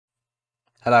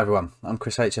Hello everyone, I'm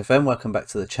chrishfm, welcome back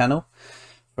to the channel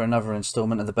for another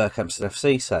instalment of the Berkhamsted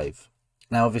FC save.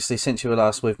 Now obviously since you were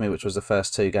last with me, which was the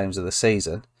first two games of the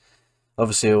season,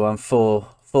 obviously we won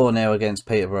 4-0 against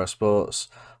Peterborough Sports,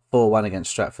 4-1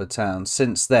 against Stratford Town.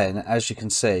 Since then, as you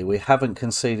can see, we haven't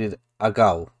conceded a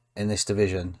goal in this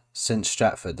division since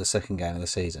Stratford, the second game of the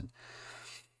season.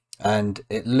 And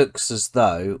it looks as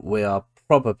though we are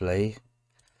probably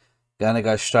going to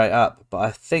go straight up, but I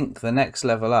think the next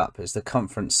level up is the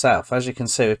Conference South. As you can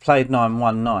see, we've played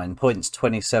 9-1-9, points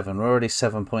 27. We're already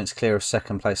 7 points clear of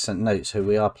second place St Newts, who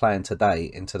we are playing today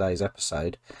in today's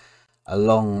episode,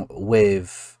 along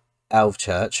with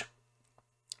Alvechurch.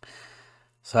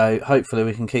 So hopefully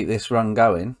we can keep this run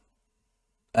going,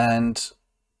 and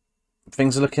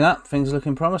things are looking up, things are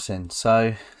looking promising.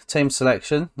 So team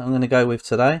selection I'm going to go with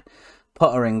today: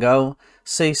 Potter in goal,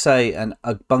 Cisse and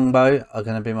Agbungbo are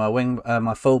going to be my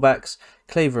my fullbacks,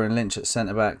 Cleaver and Lynch at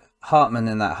centre back, Hartman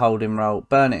in that holding role,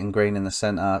 Burnett and Green in the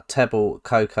centre, Tebble,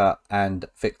 Coker and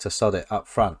Victor Soddit up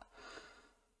front.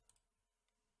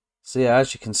 So yeah,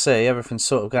 as you can see, everything's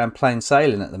sort of going plain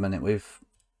sailing at the minute. We've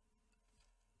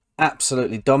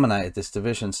absolutely dominated this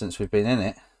division since we've been in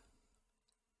it.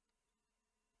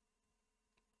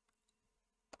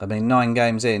 I mean, 9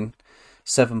 games in,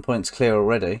 7 points clear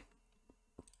already.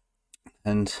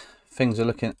 And things are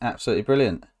looking absolutely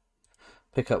brilliant.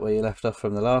 Pick up where you left off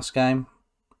from the last game.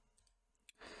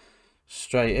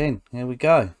 Straight in. Here we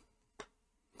go.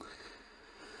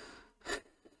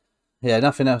 Yeah,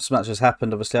 nothing else much has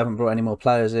happened. Obviously, I haven't brought any more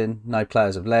players in. No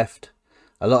players have left.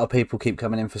 A lot of people keep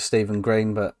coming in for Stephen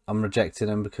Green, but I'm rejecting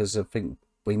them because I think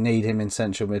we need him in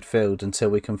central midfield until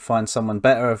we can find someone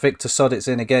better. Victor Soddit's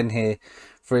in again here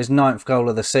for his 9th goal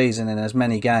of the season in as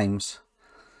many games.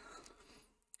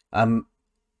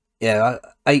 Yeah,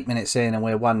 8 minutes in and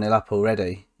we're 1-0 up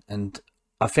already. And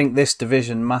I think this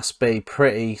division must be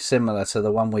pretty similar to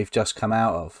the one we've just come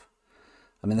out of.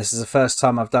 I mean, this is the first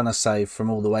time I've done a save from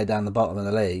all the way down the bottom of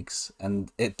the leagues,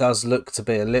 and it does look to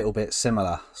be a little bit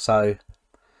similar. So,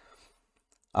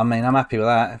 I mean, I'm happy with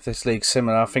that. If this league's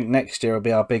similar, I think next year will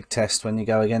be our big test when you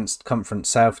go against Conference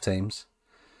South teams.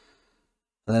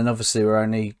 And then obviously we're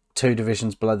only 2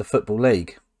 divisions below the Football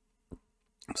League.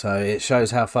 So it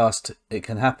shows how fast it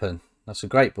can happen. That's a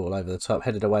great ball over the top,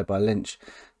 headed away by Lynch.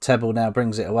 Tebble now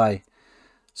brings it away.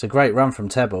 It's a great run from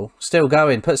Tebble. Still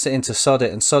going, puts it into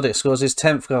Soddit, and Soddit scores his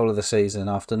 10th goal of the season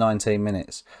after 19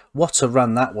 minutes. What a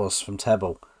run that was from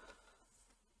Tebble.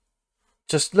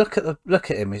 Just look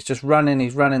at him. He's just running.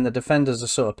 He's running. The defenders are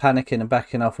sort of panicking and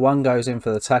backing off. One goes in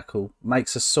for the tackle,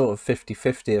 makes a sort of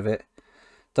 50-50 of it.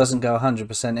 Doesn't go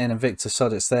 100% in, and Victor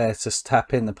Soddit's there to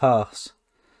tap in the pass.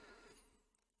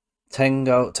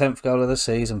 10th goal of the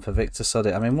season for Victor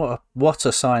Soddit. I mean, what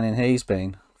a signing he's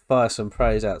been. Fire some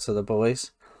praise out to the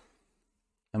boys.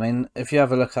 I mean, if you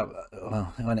have a look up,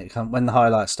 well, when the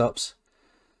highlight stops,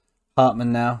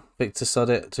 Hartman now, Victor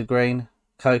Soddit to Green,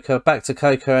 Coker, back to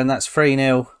Coker, and that's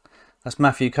 3-0. That's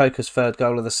Matthew Coker's 3rd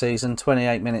goal of the season,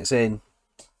 28 minutes in.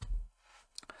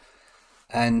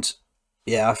 And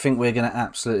yeah, I think we're going to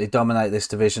absolutely dominate this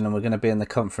division, and we're going to be in the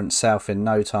Conference South in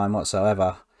no time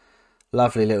whatsoever.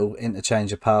 Lovely little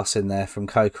interchange of pass in there from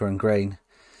Coker and Green.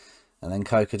 And then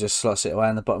Coker just slots it away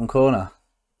in the bottom corner.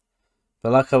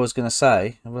 But like I was going to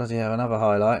say, bloody hell, another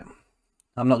highlight.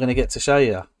 I'm not going to get to show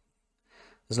you.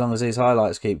 As long as these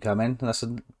highlights keep coming. That's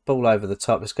a ball over the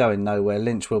top. It's going nowhere.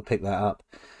 Lynch will pick that up.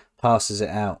 Passes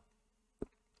it out.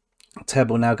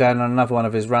 Tebble now going on another one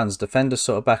of his runs. Defenders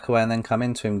sort of back away and then come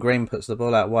into him. Green puts the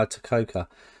ball out wide to Coker.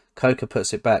 Coker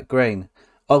puts it back. Green.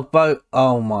 Ogbo.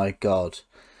 Oh my God.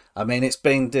 I mean, it's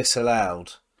been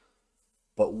disallowed,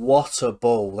 but what a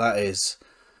ball that is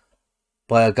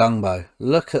by Agbungbo.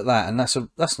 Look at that, and that's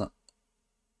not.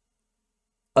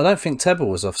 I don't think Tebble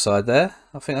was offside there.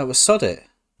 I think that was Soddit.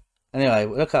 Anyway,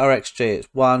 look at our XG. It's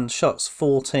 1, shots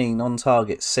 14, on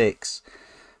target 6,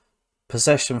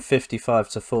 possession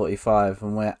 55-45,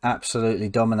 and we're absolutely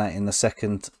dominating the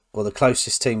second, or the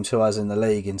closest team to us in the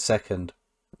league in second.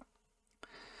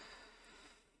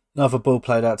 Another ball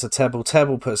played out to Tebble.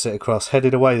 Tebble puts it across,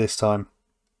 headed away this time.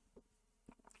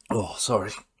 Oh,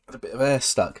 sorry. Got a bit of air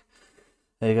stuck.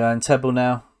 There you go. And Tebble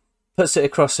now puts it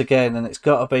across again, and it's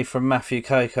got to be from Matthew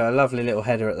Coker. A lovely little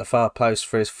header at the far post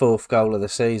for his 4th goal of the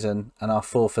season and our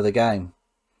 4th of the game.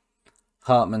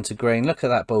 Hartman to Green. Look at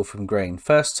that ball from Green.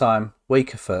 First time,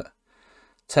 weaker foot.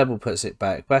 Tebble puts it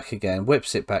back again,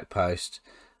 whips it back post.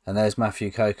 And there's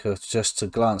Matthew Coker just to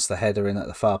glance the header in at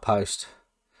the far post.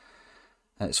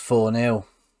 And it's 4-0.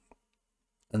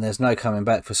 And there's no coming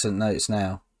back for St Newts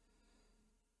now.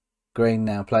 Green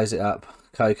now plays it up.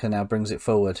 Coker now brings it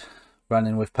forward.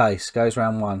 Running with pace. Goes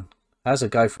round one. Has a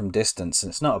go from distance, and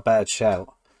it's not a bad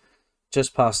shout.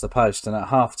 Just past the post, and at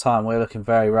half time we're looking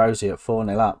very rosy at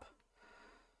 4-0 up.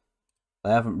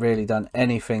 They haven't really done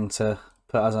anything to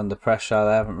put us under pressure.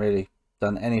 They haven't really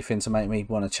done anything to make me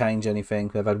want to change anything.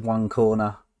 They've had one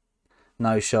corner,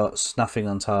 no shots, nothing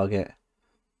on target.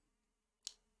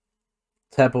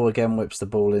 Tebble again whips the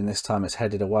ball in. This time it's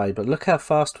headed away. But look how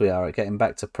fast we are at getting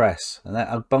back to press. And that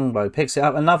Agbongbo picks it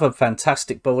up. Another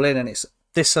fantastic ball in, and it's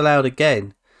disallowed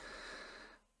again.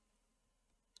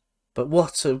 But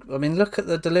what? I mean, look at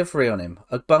the delivery on him.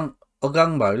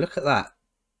 Ogungbo, look at that.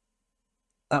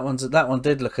 That one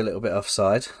did look a little bit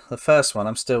offside. The first one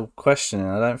I'm still questioning.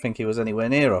 I don't think he was anywhere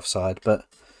near offside, but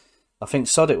I think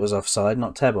Sodit was offside,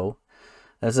 not Tebble.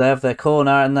 As they have their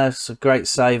corner, and there's a great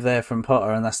save there from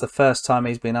Potter, and that's the first time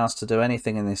he's been asked to do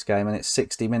anything in this game, and it's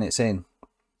 60 minutes in.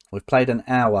 We've played an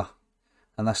hour,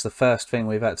 and that's the first thing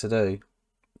we've had to do.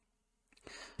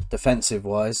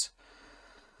 Defensive-wise,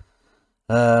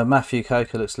 Matthew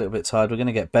Coker looks a little bit tired. We're going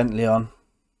to get Bentley on,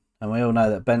 and we all know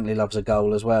that Bentley loves a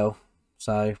goal as well.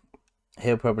 So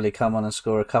he'll probably come on and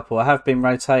score a couple. I have been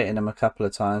rotating him a couple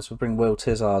of times. We'll bring Will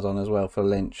Tizard on as well for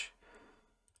Lynch.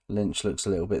 Lynch looks a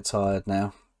little bit tired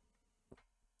now.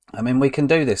 I mean, we can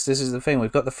do this. This is the thing.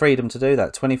 We've got the freedom to do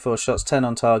that. 24 shots, 10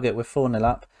 on target. We're 4-0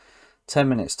 up. 10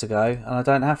 minutes to go. And I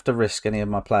don't have to risk any of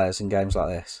my players in games like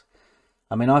this.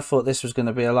 I mean, I thought this was going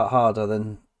to be a lot harder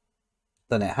than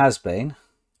it has been.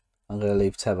 I'm going to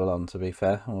leave Tebble on, to be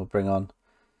fair. And we'll bring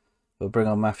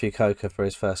on Matthew Coker for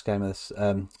his first game of this.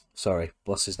 Sorry,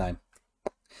 what's his name?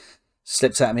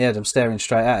 Slipped out of my head. I'm staring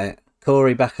straight at it.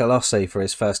 Corey Bacalossi for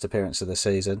his first appearance of the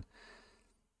season.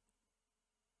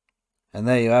 And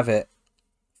there you have it.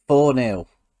 4-0.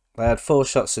 They had 4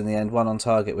 shots in the end, 1 on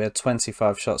target. We had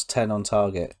 25 shots, 10 on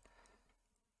target.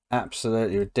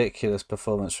 Absolutely ridiculous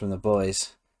performance from the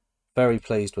boys. Very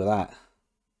pleased with that.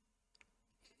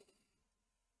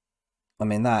 I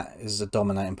mean, that is a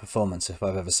dominating performance if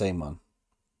I've ever seen one.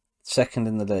 Second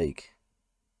in the league.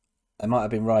 They might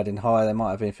have been riding high. They might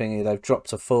have been thinking they've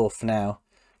dropped to 4th now.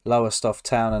 Lowest off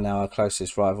Town are now our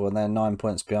closest rival, and they're 9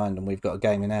 points behind, and we've got a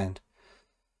game in hand.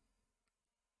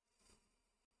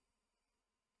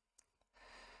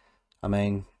 I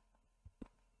mean,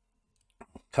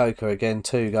 Coker again,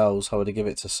 2 goals. I would have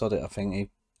given it to Sodit. I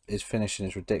think his finishing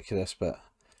is ridiculous, but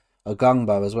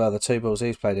Ogungbo as well, the 2 balls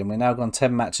he's played in. We've now gone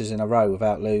 10 matches in a row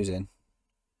without losing.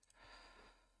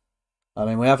 I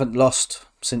mean, we haven't lost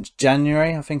since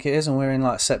January, I think it is, and we're in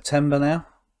like September now.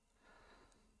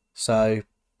 So,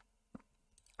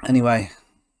 anyway,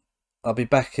 I'll be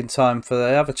back in time for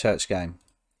the other church game.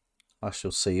 I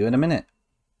shall see you in a minute.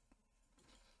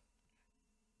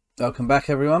 Welcome back,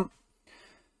 everyone.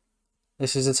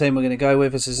 This is the team we're going to go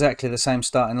with. It's exactly the same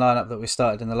starting lineup that we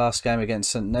started in the last game against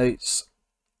St Newts.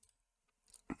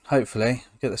 Hopefully,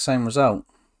 get the same result.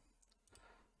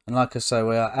 And like I say,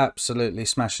 we are absolutely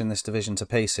smashing this division to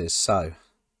pieces. So,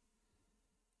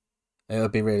 it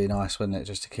would be really nice, wouldn't it,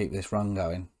 just to keep this run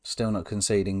going. Still not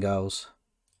conceding goals.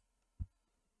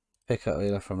 Pick up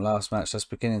Wheeler from last match. That's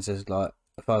beginning to, like,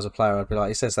 if I was a player, I'd be like,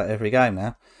 he says that every game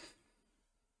now.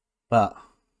 But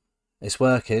it's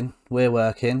working. We're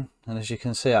working. And as you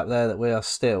can see up there that we are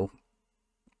still...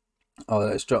 Oh,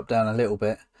 let's drop down a little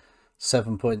bit.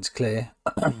 7 points clear.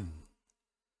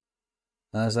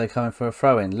 As they come in for a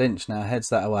throw-in, Lynch now heads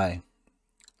that away.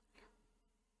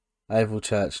 Oval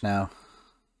Church now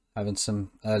having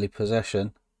some early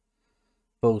possession.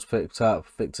 Ball's picked up.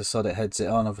 Victor Sodit heads it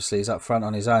on. Obviously, he's up front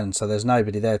on his own, so there's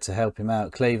nobody there to help him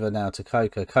out. Cleaver now to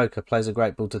Coker. Coker plays a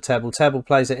great ball to Tebble. Tebble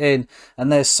plays it in,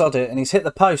 and there's Sodit, and he's hit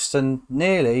the post, and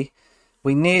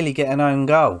we nearly get an own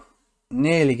goal.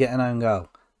 Nearly get an own goal.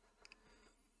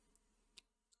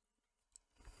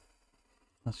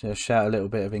 Let's just shout a little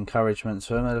bit of encouragement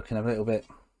to him. They're looking a little bit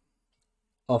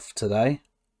off today,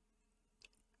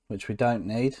 which we don't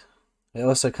need. They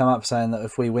also come up saying that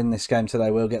if we win this game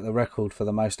today, we'll get the record for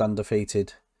the most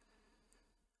undefeated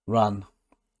run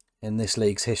in this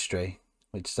league's history,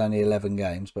 which is only 11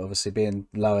 games. But obviously being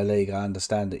lower league, I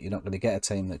understand that you're not going to get a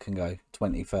team that can go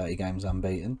 20, 30 games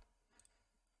unbeaten.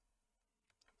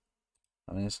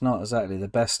 I mean, it's not exactly the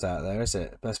best out there, is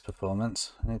it? Best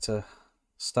performance. I need to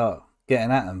start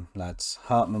getting at them, lads.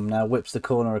 Hartman now whips the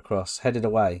corner across, headed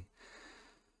away.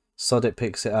 Sodit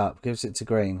picks it up, gives it to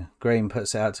Green. Green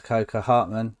puts it out to Coker.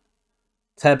 Hartman.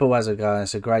 Tebble has a go.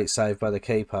 It's a great save by the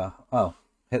keeper. Oh,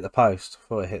 hit the post.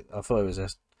 I thought it was a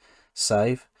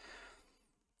save.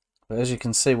 But as you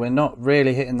can see, we're not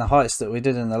really hitting the heights that we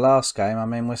did in the last game. I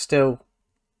mean, our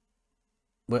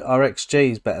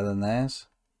XG is better than theirs.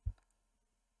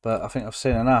 But I think I've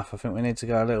seen enough. I think we need to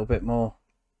go a little bit more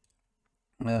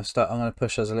I'm going to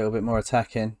push us a little bit more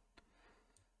attacking.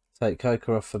 Take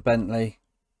Coker off for Bentley.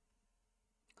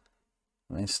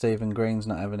 I mean, Stephen Green's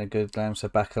not having a good game, so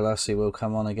Bakalassi will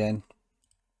come on again.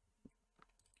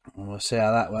 And we'll see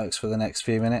how that works for the next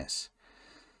few minutes.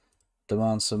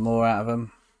 Demand some more out of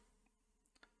them.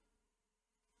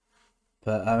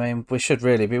 But, I mean, we should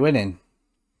really be winning,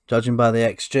 judging by the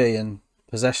XG and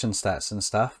possession stats and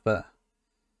stuff, but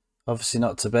obviously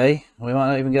not to be. We might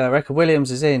not even get that record.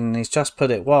 Williams is in, and he's just put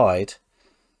it wide.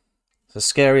 It's the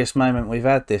scariest moment we've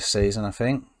had this season, I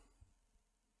think.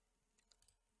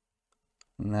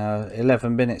 Now,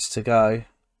 11 minutes to go.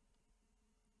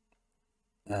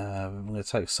 I'm going to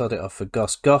take Sod it off for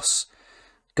Goss.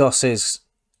 Goss is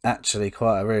actually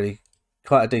quite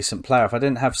a decent player. If I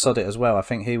didn't have Sod it as well, I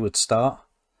think he would start.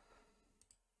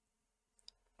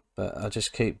 But I'll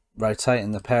just keep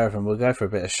rotating the pair of them. We'll go for a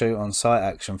bit of shoot on sight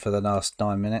action for the last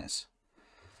 9 minutes.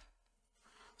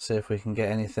 See if we can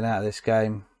get anything out of this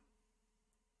game.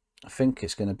 I think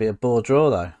it's going to be a bore draw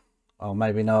though. Oh,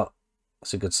 maybe not.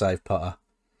 That's a good save, Potter.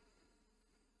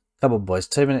 Come on, boys.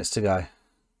 2 minutes to go.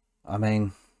 I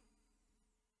mean,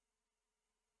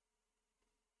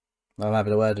 I'm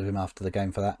having a word with him after the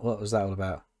game for that. What was that all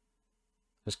about?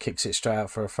 Just kicks it straight out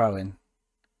for a throw-in.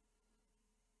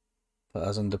 Put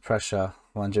us under pressure.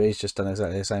 Mind you, he's just done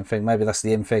exactly the same thing. Maybe that's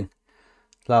the in thing.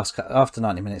 After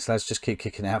 90 minutes, lads, just keep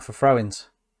kicking it out for throw-ins.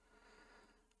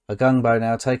 A Gungbo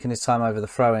now taking his time over the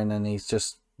throw-in, and he's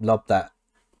just lobbed that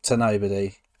to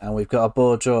nobody. And we've got a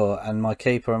bore draw, and my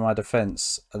keeper and my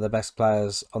defence are the best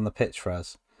players on the pitch for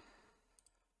us.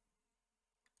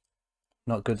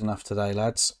 Not good enough today,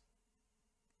 lads.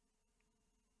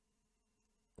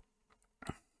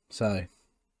 So,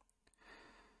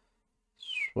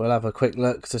 we'll have a quick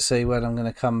look to see when I'm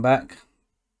going to come back.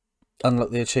 Unlock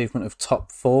the achievement of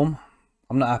top form.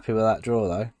 I'm not happy with that draw,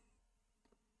 though.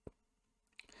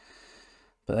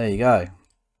 But there you go.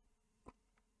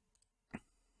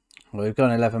 Well, we've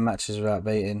gone 11 matches without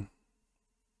beating.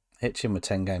 Hitchin with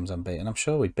 10 games unbeaten. I'm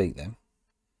sure we'd beat them.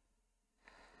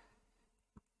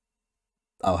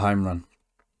 Oh, home run.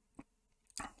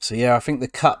 So yeah, I think the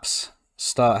cups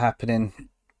start happening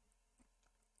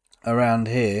around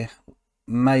here.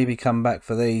 Maybe come back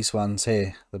for these ones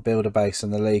here. The Builder Base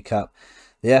and the League Cup.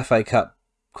 The FA Cup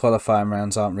qualifying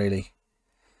rounds aren't really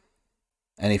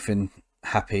anything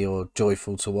happy or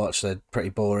joyful to watch. They're pretty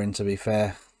boring, to be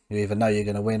fair. You either know you're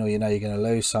going to win or you know you're going to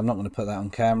lose, so I'm not going to put that on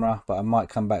camera, but I might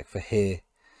come back for here.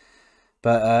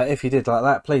 But if you did like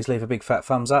that, please leave a big fat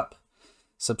thumbs up.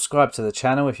 Subscribe to the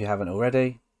channel if you haven't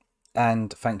already.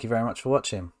 And thank you very much for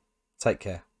watching. Take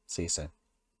care. See you soon.